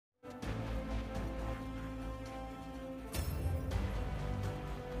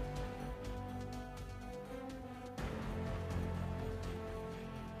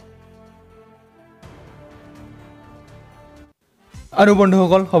আৰু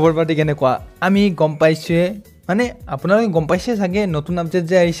বন্ধুসকল খবৰ পাতি কেনেকুৱা আমি গম পাইছোৱে মানে আপোনালোকে গম পাইছে চাগে নতুন আপডেট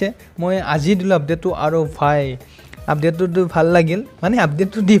যে আহিছে মই আজি দিলো আপডেটটো আৰু ভাই আপডেটটো ভাল লাগিল মানে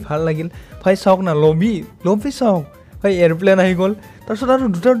আপডেটটো দি ভাল লাগিল ভাই চাওক না লবি চাওক ভাই এয়াৰপ্লেন আহি গ'ল তাৰপিছত আৰু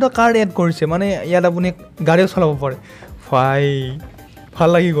দুটা কাৰ্ড এড কৰিছে মানে ইয়াত আপুনি গাড়ীও চলাব পাৰে ভাই ভাল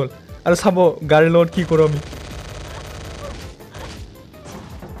লাগি গ'ল আৰু চাব গাড়ীৰ লগত কি কৰোঁ আমি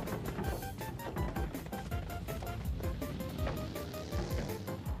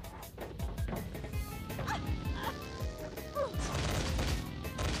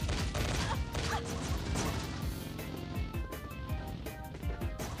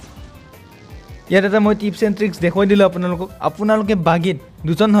ইয়াত এটা মই টিপছ এণ্ড ট্ৰিক্স দেখুৱাই দিলোঁ আপোনালোকে বাগিত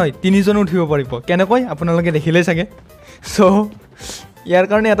দুজন হয় তিনিজনো উঠিব পাৰিব কেনেকৈ আপোনালোকে দেখিলেই চাগে চ' ইয়াৰ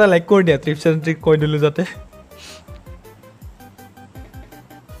কাৰণে এটা লাইক কৰি দিয়া টিপছ এণ্ড ট্ৰিক্স কৈ দিলোঁ যাতে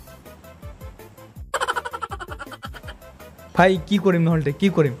ভাই কি কৰিম নহ'লে কি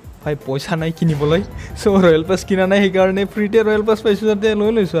কৰিম ভাই পইচা নাই কিনিবলৈ চ' ৰয়েল পাছ কিনা নাই সেইকাৰণে ফ্ৰীতে ৰয়েল পাছ পাইছোঁ যাতে লৈ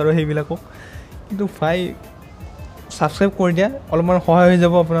লৈছোঁ আৰু সেইবিলাকো কিন্তু ভাই ছাবস্ক্ৰাইব কৰি দিয়া অলপমান সহায় হৈ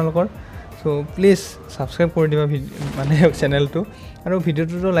যাব আপোনালোকৰ চ' প্লিজ ছাবস্ক্ৰাইব কৰি দিবা মানে চেনেলটো আৰু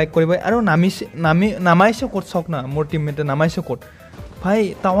ভিডিঅ'টোতো লাইক কৰিবা আৰু নামাইছে ক'ত চাওক না মোৰ টিমমেটে নামাইছে ক'ত ভাই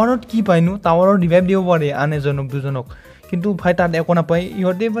টাৱাৰত কি পায়নো টাৱাৰৰ ৰিভাইভ দিব পাৰে আন এজনক দুজনক কিন্তু ভাই তাত একো নাপায়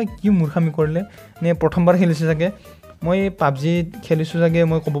ইহঁতে ভাই কি মূৰ্খামি কৰিলে নে প্ৰথমবাৰ খেলিছে চাগে মই পাবজিত খেলিছোঁ চাগে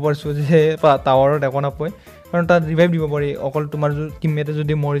মই ক'ব পাৰিছোঁ যে টাৱাৰত একো নাপায় কাৰণ তাত ৰিভাইভ দিব পাৰি অকল তোমাৰ টিমমেটে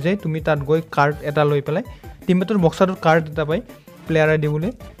যদি মৰি যায় তুমি তাত গৈ কাৰ্ড এটা লৈ পেলাই টিমমেটৰ বক্সাটোত কাৰ্ড এটা পায় প্লেয়াৰ আই ডি বুলি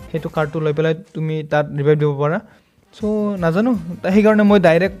সেইটো কাৰ্ডটো লৈ পেলাই তুমি তাত ৰিভাইভ দিব পাৰা চ' নাজানো সেইকাৰণে মই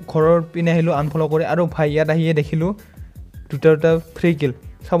ডাইৰেক্ট ঘৰৰ পিনে আহিলোঁ আনফল' কৰি আৰু ভাই ইয়াত আহিয়ে দেখিলোঁ দুটা ফ্ৰী কিল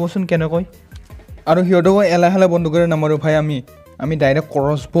চাবচোন কেনেকৈ আৰু সিহঁতকো এলাহে বন্ধ কৰি নামাৰোঁ ভাই আমি ডাইৰেক্ট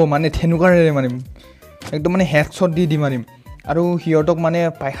ক্ৰছব মানে থেনুকাৰে মাৰিম একদম মানে হেডশ্বট দি মাৰিম আৰু সিহঁতক মানে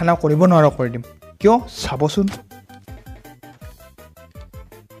পায়খানা কৰিব নোৱাৰা কৰি দিম কিয় চাবচোন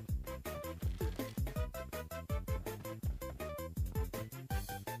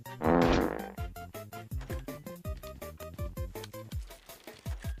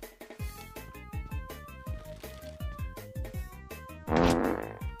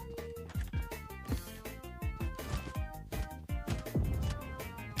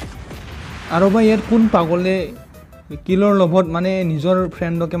আৰু ভাই ইয়াত কোন পাগলে কিলৰ লোভত মানে নিজৰ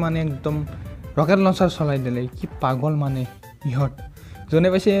ফ্ৰেণ্ডকে মানে একদম ৰকেট লঞ্চাৰ চলাই দিলে কি পাগল মানে ইহঁত যোনে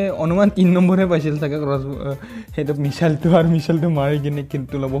পাইছে অনুমান 3 নম্বৰহে পাইছিল চাগে সেইটো মিছাইলটো মাৰি কিনে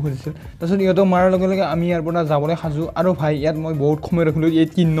কিন্তু ল'ব খুজিছিল তাৰপিছত ইহঁতক মাৰাৰ লগে লগে আমি ইয়াৰ পৰা যাবলৈ সাজু আৰু ভাই ইয়াত মই বহুত সময় ৰখিলোঁ এই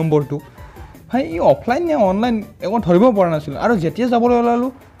 3 নম্বৰটো ভাই ই অফলাইন নে অনলাইন একো ধৰিব পৰা নাছিলোঁ আৰু যেতিয়া যাবলৈ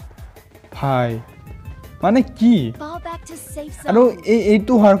ওলালোঁ ভাই মানে কি আৰু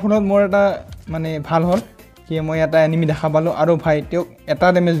এইটো হোৱাৰ ফলত মোৰ এটা মানে ভাল হ'ল কি মই এটা এনিমি দেখা পালোঁ আৰু ভাই তেওঁক এটা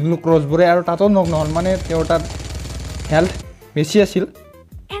ডেমেজ দিলোঁ ক্ৰছবোৰে আৰু তাতো নক নহ'ল মানে তেওঁৰ তাত হেল্থ বেছি আছিল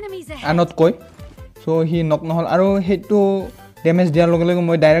আনতকৈ চ' সি নক নহ'ল আৰু সেইটো ডেমেজ দিয়াৰ লগে লগে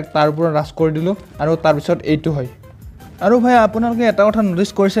মই ডাইৰেক্ট তাৰ ওপৰত ৰাছ কৰি দিলোঁ আৰু তাৰপিছত এইটো হয় আৰু ভাই আপোনালোকে এটা কথা ন'টিছ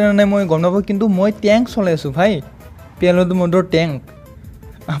কৰিছে নে নাই মই গম নাপাওঁ কিন্তু মই টেংক চলাই আছোঁ ভাই পেলোড মোডৰ টেংক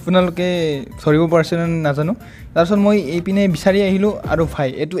আপোনালোকে ধৰিব পাৰিছে নে নাজানো তাৰপিছত মই এইপিনে বিচাৰি আহিলোঁ আৰু ভাই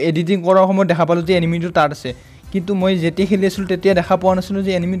এইটো এডিটিং কৰাৰ সময়ত দেখা পালোঁ যে এনিমিটো তাত আছে কিন্তু মই যেতিয়া খেলি আছিলোঁ তেতিয়া দেখা পোৱা নাছিলোঁ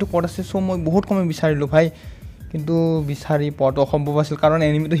যে এনিমিটো ক'ত আছে চ' মই বহুত সময় বিচাৰিলোঁ ভাই কিন্তু বিচাৰি পোৱাটো অসম্ভৱ আছিল কাৰণ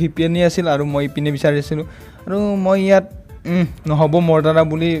এনিমিটো সিপিনে আছিল আৰু মই ইপিনে বিচাৰি আছিলোঁ আৰু মই ইয়াত নহ'ব মোৰ দ্বাৰা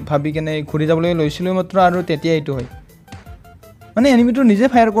বুলি ভাবি কেনে ঘূৰি যাবলৈ লৈছিলোঁ মাত্ৰ আৰু তেতিয়া এইটো হয় মানে এনিমিটো নিজে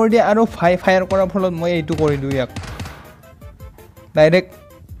ফায়াৰ কৰি দিয়ে আৰু ফায়াৰ কৰাৰ ফলত মই এইটো কৰি দিওঁ ইয়াক ডাইৰেক্ট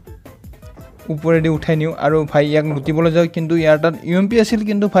ওপৰেদি উঠাই নিওঁ আৰু ভাই ইয়াক লুটিবলৈ যাওঁ কিন্তু ইয়াৰ তাত UMP আছিল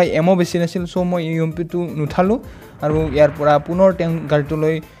কিন্তু ভাই এমো বেছি নাছিল চ' মই UMPটো নুঠালোঁ আৰু ইয়াৰ পৰা পুনৰ টেংক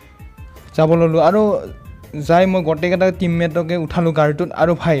গাড়ীটোলৈ যাব ল'লোঁ আৰু যাই মই গোটেইকেইটা টিমমেটকে উঠালোঁ গাড়ীটোত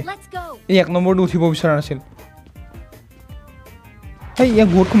আৰু ভাই এই 1 নম্বৰটো উঠিব বিচৰা নাছিল ভাই ইয়াক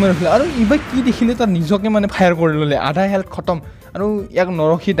বহুত সময় ৰখিলে আৰু এইবাৰ কি দেখিলে তাত নিজকে মানে ফায়াৰ কৰি ল'লে আধা হেল্থ খতম আৰু ইয়াক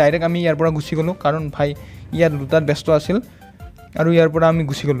নৰখি ডাইৰেক্ট আমি ইয়াৰ পৰা গুচি গ'লোঁ কাৰণ ভাই ইয়াত দুটাত ব্যস্ত আছিল আৰু ইয়াৰ পৰা আমি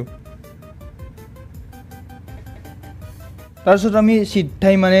গুচি গ'লোঁ তাৰপিছত আমি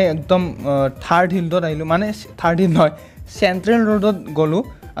চিধাই মানে একদম থাৰ্ড হিল্ডত আহিলোঁ মানে থাৰ্ড হিল নহয় চেণ্ট্ৰেল ৰোডত গ'লোঁ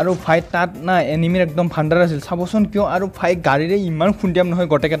আৰু ভাই তাত না এনিমিৰ একদম ভাণ্ডাৰ আছিল চাবচোন কিয় আৰু ভাই গাড়ীৰে ইমান খুন্দিয়াম নহয়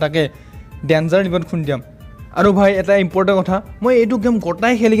গোটেইকেইটাকে ডেঞ্জাৰ লিভত খুন্দিয়াম আৰু ভাই এটা ইম্পৰ্টেণ্ট কথা মই এইটো গেম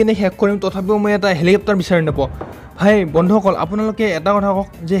গোটাই খেলি কিনে শেষ কৰিম তথাপিও মই এটা হেলিকপ্টাৰ বিচাৰি নাপাওঁ ভাই বন্ধুসকল আপোনালোকে এটা কথা কওক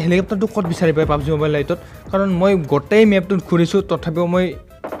যে হেলিকপ্টাৰটো ক'ত বিচাৰি পায় পাবজি মোবাইল লাইটত কাৰণ মই গোটেই মেপটোত ঘূৰিছোঁ তথাপিও মই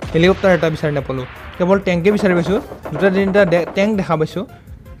হেলিকপ্টাৰ এটা বিচাৰি নাপালোঁ কেৱল টেংকে বিচাৰি পাইছোঁ দুটা তিনিটা টেংক দেখা পাইছোঁ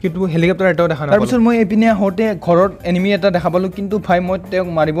কিন্তু হেলিকপ্টাৰ এটাও দেখা নাপালোঁ তাৰপিছত মই এইপিনে আহোঁতে ঘৰত এনিমি এটা দেখা পালোঁ কিন্তু ভাই মই তেওঁক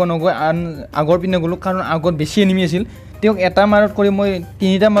মাৰিব নগৈ আগৰ পিনে গ'লোঁ কাৰণ আগত বেছি এনিমি আছিল তেওঁক এটা মাৰত কৰি মই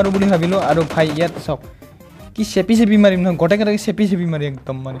 3টা মাৰোঁ বুলি ভাবিলোঁ আৰু ভাই ইয়াত চাওক কি চেপি মাৰিম নহয় গোটেইকেইটাকে চেপি মাৰি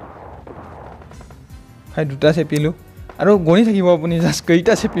একদম মানে ভাই 2টা চেপিলোঁ আৰু গণি থাকিব আপুনি জাষ্ট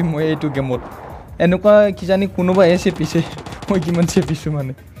কেইটা চেপিম মই এইটো গেমত এনেকুৱা কিজানি কোনোবাই চেপিছে মই কিমান চেপিছোঁ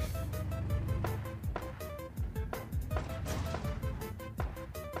মানে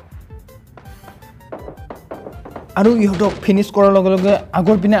আৰু ইহঁতক ফিনিছ কৰাৰ লগে লগে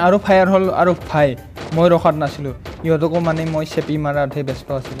আগৰ পিনে আৰু ফায়াৰ হ'ল আৰু ভাই মই ৰখাত নাছিলোঁ ইহঁতকো মানে মই চেপি মাৰাতহে ব্যস্ত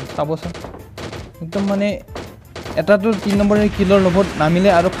আছিলোঁ চাবচোন একদম মানে এটাতো 3 নম্বৰৰ কিলৰ লগত নামিলে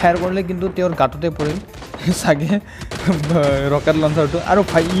আৰু ফায়াৰ কৰিলে কিন্তু তেওঁৰ গাঁততে পৰিল চাগে ৰকেট লঞ্চাৰটো আৰু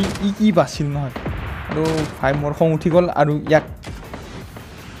ভাই ই কি বাছিল নহয় আৰু ভাই মোৰ খং উঠি গ'ল আৰু ইয়াক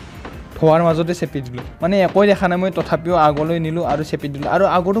ধোৱাৰ মাজতে চেপি দিলোঁ মানে একোৱে দেখা নাই মই তথাপিও আগলৈ নিলোঁ আৰু চেপি দিলোঁ আৰু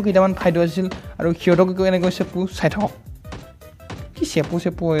আগতো কেইটামান ফাইট আছিল আৰু সিহঁতকো এনেকৈ চেপু চাই থাকক কি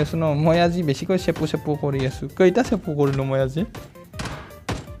চেপু হৈ আছোঁ ন মই আজি বেছিকৈ চেপু কৰি আছোঁ কেইটা চেপু কৰিলোঁ মই আজি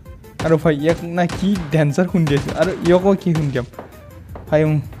আৰু ভাই ইয়াক না কি ডেঞ্চাৰ খুন্দি আছোঁ আৰু ইয়াকো কি খুন্দিয়াম ভাই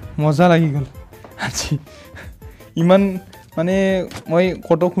মজা লাগি গ'ল আজি ইমান মানে মই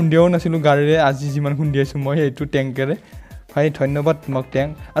কত খুন্দিয়াও নাছিলোঁ গাড়ীৰে আজি যিমান খুন্দিয়াইছোঁ মই এইটো টেংকেৰে ভাই ধন্যবাদ তোমাক টেংক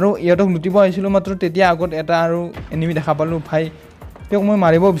আৰু ইহঁতক লুটিব আহিছিলোঁ মাত্ৰ তেতিয়া আগত এটা আৰু এনিমি দেখা পালোঁ ভাই তেওঁক মই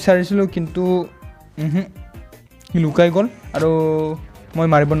মাৰিব বিচাৰিছিলোঁ কিন্তু সি লুকাই গ'ল আৰু মই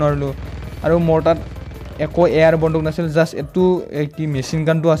মাৰিব নোৱাৰিলোঁ আৰু মোৰ তাত একো এয়াৰ বন্দুক নাছিল জাষ্ট এইটো কি মেচিন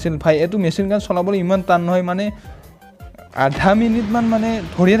গানটো আছিল ভাই এইটো মেচিন গান চলাবলৈ ইমান টান নহয় মানে আধা মিনিটমান মানে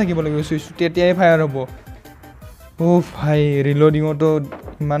ধৰিয়ে থাকিব লাগিব চুইচটো তেতিয়াই ফায়াৰ হ'ব ভাই ৰিলোডিঙতো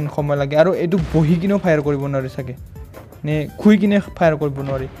ইমান সময় লাগে আৰু এইটো বহি কিনেও ফায়াৰ কৰিব নোৱাৰি চাগে নে খুই কিনে ফায়াৰ কৰিব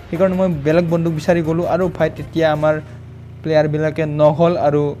নোৱাৰি সেইকাৰণে মই বেলেগ বন্দুক বিচাৰি গ'লোঁ আৰু ভাই তেতিয়া আমাৰ প্লেয়াৰবিলাকে নহ'ল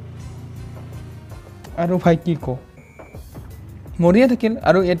আৰু ভাই কি কওঁ মৰিয়ে থাকিল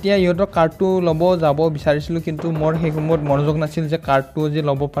আৰু এতিয়া ইহঁতৰ কাৰ্ডটো ল'ব যাব বিচাৰিছিলোঁ কিন্তু মোৰ সেই সময়ত মনোযোগ নাছিল যে কাৰ্ডটো যে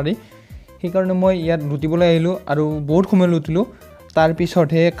ল'ব পাৰি সেইকাৰণে মই ইয়াত লুটিবলৈ আহিলোঁ আৰু বহুত সময় লুটিলোঁ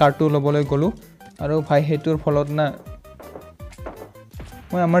তাৰপিছতহে কাৰ্ডটো ল'বলৈ গ'লোঁ আৰু ভাই সেইটোৰ ফলত না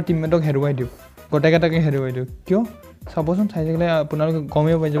মই আমাৰ টিমমেটক হেৰুৱাই দিওঁ গোটেইকেইটাকে হেৰুৱাই দিওঁ কিয় চাবচোন চাই থাকিলে আপোনালোকে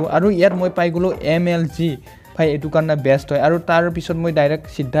গমেই পাই যাব আৰু ইয়াত মই পাই গ'লোঁ MLG ভাই এইটো কাৰণে বেষ্ট হয় আৰু তাৰপিছত মই ডাইৰেক্ট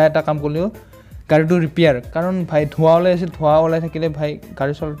চিধা এটা কাম কৰিলোঁ গাড়ীটো ৰিপেয়াৰ কাৰণ ভাই ধোঁৱা ওলাই আছিল ধোঁৱা ওলাই থাকিলে ভাই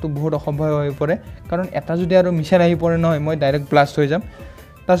গাড়ী চলাটো বহুত অসম্ভৱ হৈ পৰে কাৰণ এটা যদি আৰু মিছাইল আহি পৰে নহয় মই ডাইৰেক্ট ব্লাষ্ট হৈ যাম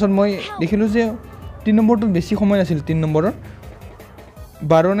তাৰপিছত মই দেখিলোঁ যে 3 নম্বৰটোত বেছি সময় নাছিল 3 নম্বৰৰ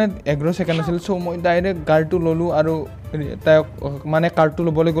 12 নে 11 ছেকেণ্ড আছিল চ' মই ডাইৰেক্ট গাড়ীটো ল'লোঁ আৰু তাইক মানে কাৰ্ডটো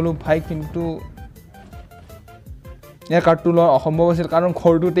ল'বলৈ গ'লোঁ ভাই কিন্তু ইয়াৰ কাৰ্ডটো লোৱা অসম্ভৱ আছিল কাৰণ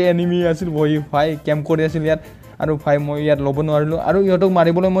ঘৰটোতে এনিমি আছিল বহি ভাই কেম্প কৰি আছিল ইয়াত আৰু ভাই মই ইয়াত ল'ব নোৱাৰিলোঁ আৰু ইহঁতক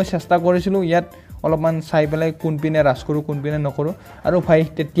মাৰিবলৈ মই চেষ্টা কৰিছিলোঁ ইয়াত অলপমান চাই পেলাই কোনপিনে ৰাছ কৰোঁ কোনপিনে নকৰোঁ আৰু ভাই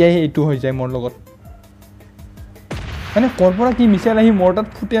তেতিয়াই এইটো হৈ যায় মোৰ লগত মানে ক'ৰ পৰা কি মিছাইল আহি মোৰ তাত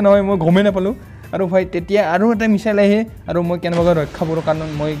ফুটে নহয় মই গমেই নাপালোঁ আৰু ভাই তেতিয়া আৰু এটা মিছাইল আহে আৰু মই কেনেবাকৈ ৰক্ষা কৰোঁ কাৰণ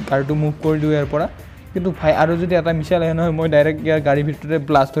মই গাড়ীটো মুভ কৰি দিওঁ ইয়াৰ পৰা কিন্তু ভাই আৰু যদি এটা মিছাইল আহে নহয় মই ডাইৰেক্ট ইয়াৰ গাড়ীৰ ভিতৰতে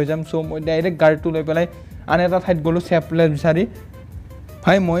ব্লাষ্ট হৈ যাম চ' মই ডাইৰেক্ট গাড়ীটো লৈ পেলাই আন এটা ঠাইত গ'লোঁ ছেফ প্লেচ বিচাৰি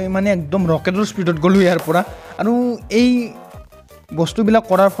ভাই মই মানে একদম ৰকেটৰ স্পীডত গ'লোঁ ইয়াৰ পৰা আৰু এই বস্তুবিলাক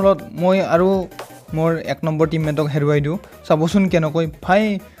কৰাৰ ফলত মই আৰু মোৰ 1 নম্বৰ টিমমেটক হেৰুৱাই দিওঁ চাবচোন কেনেকৈ ভাই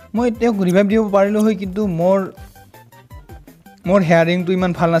মই তেওঁক ৰিভাইভ দিব পাৰিলোঁ হয় কিন্তু মোৰ হেয়াৰিংটো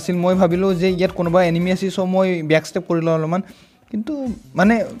ইমান ভাল নাছিল মই ভাবিলোঁ যে ইয়াত কোনোবা এনিমি আছিল চ' মই বেক ষ্টেপ কৰিলোঁ অলপমান কিন্তু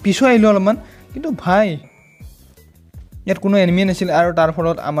মানে পিছুৱাই আহিলোঁ অলপমান কিন্তু ভাই ইয়াত কোনো এনিমি নাছিল আৰু তাৰ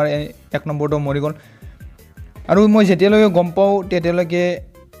ফলত আমাৰ 1 নম্বৰটো মৰি গ'ল আৰু মই যেতিয়ালৈকে গম পাওঁ তেতিয়ালৈকে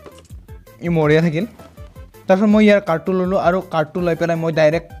ই মৰিয়ে থাকিল তাৰপিছত মই ইয়াৰ কাৰ্ডটো ল'লোঁ আৰু কাৰ্ডটো লৈ পেলাই মই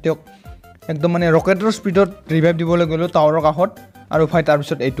ডাইৰেক্ট তেওঁক একদম মানে ৰকেটৰ স্পীডত ৰিভাইভ দিবলৈ গ'লোঁ টাৱাৰৰ কাষত আৰু ভাই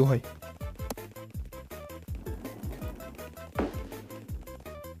তাৰপিছত এইটো হয়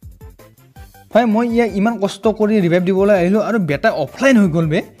ভাই মই ইয়াক ইমান কষ্ট কৰি ৰিভাইভ দিবলৈ আহিলোঁ আৰু বেটা অফলাইন হৈ গ'ল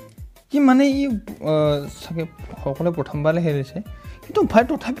বে কি মানে ই চাগে সকলোৱে প্ৰথমবাৰলৈ হেৰিছে কিন্তু ভাই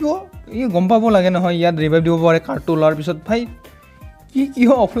তথাপিও ই গম পাব লাগে নহয় ইয়াত ৰিভাইভ দিব পাৰে কাৰ্ডটো লোৱাৰ পিছত ভাই কি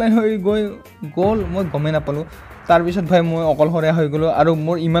অফলাইন হৈ গ'ল মই গমেই নাপালোঁ তাৰপিছত ভাই মই অকলশৰীয়া হৈ গ'লোঁ আৰু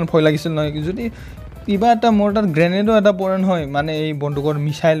মোৰ ইমান ভয় লাগিছিল নহয় যদি কিবা এটা মোৰ তাত গ্ৰেনেডো এটা পৰে নহয় মানে এই বন্দুকৰ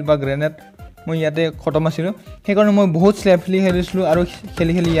মিছাইল বা গ্ৰেনেড মই ইয়াতে খতম আছিলোঁ সেইকাৰণে মই বহুত স্লেফলি খেলিছিলোঁ আৰু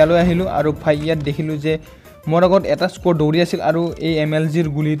খেলি ইয়ালৈ আহিলোঁ আৰু ভাই ইয়াত দেখিলোঁ যে মোৰ আগত এটা স্ক'ৰ দৌৰি আছিল আৰু এই MLGৰ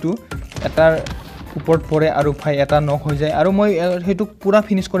গুলিটো এটাৰ ওপৰত পৰে আৰু ভাই এটা নক হৈ যায় আৰু মই সেইটো পূৰা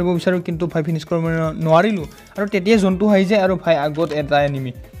ফিনিছ কৰিব বিচাৰোঁ কিন্তু ভাই ফিনিছ কৰিব নোৱাৰিলোঁ আৰু তেতিয়াই জন্তু আহি যায় আৰু ভাই আগত এটা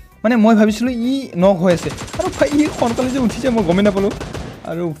এনিমি মানে মই ভাবিছিলোঁ ই নক হৈ আছে আৰু ভাই ই সোনকালে যে উঠিছে মই গমেই নাপালোঁ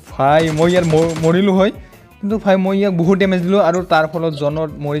আৰু ভাই মই ইয়াত মৰিলোঁ হয় কিন্তু ভাই মই ইয়াক বহুত ডেমেজ দিলোঁ আৰু তাৰ ফলত জনত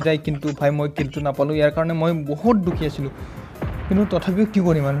মৰি যায় কিন্তু ভাই মই কিলটো নাপালোঁ ইয়াৰ কাৰণে মই বহুত দুখী আছিলোঁ কিন্তু তথাপিও কি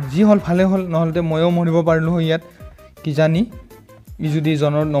কৰিম আৰু যি হ'ল ভালে হ'ল নহ'লে ময়ো মৰিব পাৰিলোঁ হয় ইয়াত কিজানি ই যদি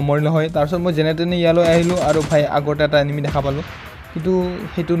জনৰ নমৰিলে হয় তাৰপিছত মই যেনে তেনে ইয়ালৈ আহিলোঁ আৰু ভাই আগতে এটা এনিমি দেখা পালোঁ কিন্তু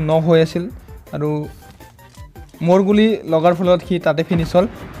সেইটো হৈ আছিল আৰু মোৰ গুলি লগাৰ ফলত সি তাতে ফিনিছ হ'ল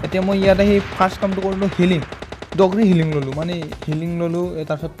এতিয়া মই ইয়াত আহি ফাৰ্ষ্ট কামটো কৰিলোঁ হিলিং ডগৰি হিলিং ল'লোঁ মানে হিলিং ল'লোঁ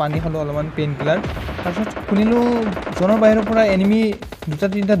তাৰপিছত পানী খালোঁ অলপমান পেইন কিলাৰ তাৰপিছত শুনিলোঁ জনৰ বাহিৰৰ পৰা এনিমি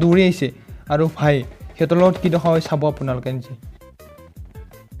 2-3টা দৌৰি আহিছে আৰু ভাই সিহঁতৰ লগত কি দেখা হয় চাব আপোনালোকে নিজে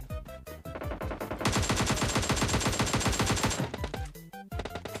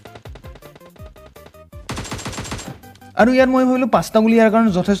আৰু ইয়াত মই ভাবিলোঁ 5টা গুলি ইয়াৰ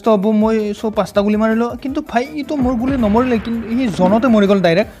কাৰণে যথেষ্ট হ'ব মই চব 5টা গুলি মাৰিলোঁ কিন্তু ভাই ইটো মোৰ গুলি নমৰিলে কিন্তু সি জনতে মৰি গ'ল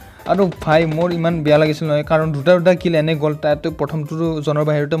ডাইৰেক্ট আৰু ভাই মোৰ ইমান বেয়া লাগিছিল নহয় কাৰণ দুটা কিল এনে গ'ল তাতে প্ৰথমটো জনৰ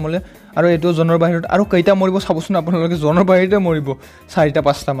বাহিৰতে মৰিলে আৰু এইটো জনৰ বাহিৰত আৰু কেইটা মৰিব চাবচোন আপোনালোকে জনৰ বাহিৰতে মৰিব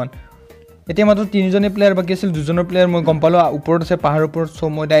 4-5টামান এতিয়া মাত্ৰ 3জনে প্লেয়াৰ বাকী আছিল 2জনৰ প্লেয়াৰ মই গম পালোঁ ওপৰত আছে পাহাৰৰ ওপৰত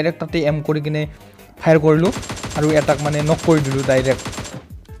চ' মই ডাইৰেক্ট তাতে এম কৰি কিনে ফায়াৰ কৰিলোঁ আৰু এটাক মানে নক কৰি দিলোঁ ডাইৰেক্ট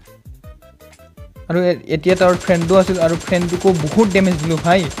আৰু এতিয়া তাৰ ফ্ৰেণ্ডো আছিল আৰু ফ্ৰেণ্ডটোকো বহুত ডেমেজ দিলোঁ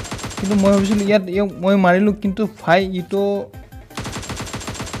ভাই কিন্তু মই ভাবিছিলোঁ ইয়াত মই মাৰিলোঁ কিন্তু ভাই ইটো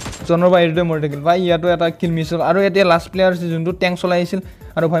জনৰ বাহিৰতে মৰি থাকিল ভাই ইয়াতো এটা কিল মিছ হ'ল আৰু এতিয়া লাষ্ট প্লেয়াৰ আছিল যোনটো টেংক চলাই আহিছিল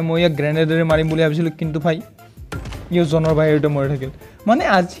আৰু ভাই মই ইয়াক গ্ৰেনেডেৰে মাৰিম বুলি ভাবিছিলোঁ কিন্তু ভাই ইও জনৰ বাহিৰতে মৰি থাকিল মানে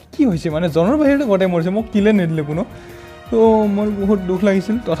আজি কি হৈছে মানে জনৰ বাহিৰতে গোটেই মৰিছে মোক কিলে নিদিলে কোনো তো মোৰ বহুত দুখ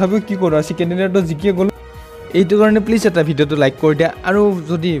লাগিছিল তথাপিও কি কৰোঁ আৰু ছেকেণ্ড ইনিংটো জিকিয়ে গ'লোঁ এইটো কাৰণে প্লিজ এটা ভিডিঅ'টো লাইক কৰি দিয়া আৰু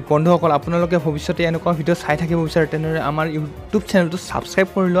যদি বন্ধুসকল আপোনালোকে ভৱিষ্যতে এনেকুৱা ভিডিঅ' চাই থাকিব বিচাৰে তেনেহ'লে আমাৰ ইউটিউব চেনেলটো ছাবস্ক্ৰাইব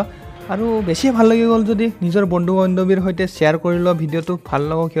কৰি লোৱা আৰু বেছি ভাল লাগি গ'ল যদি নিজৰ বন্ধু বান্ধৱীৰ সৈতে শ্বেয়াৰ কৰি লোৱা ভিডিঅ'টো ভাল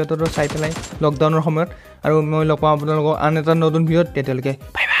লাগক সিহঁতৰো চাই পেলাই লকডাউনৰ সময়ত আৰু মই লগ পাওঁ আপোনালোকক আন এটা নতুন ভিডিঅ'ত তেতিয়ালৈকে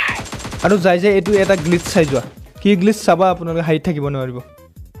বাই বাই আৰু যাই এইটো এটা গ্লিচ চাই যোৱা কি গ্লিচ চাবা আপোনালোকে হাঁহি থাকিব নোৱাৰিব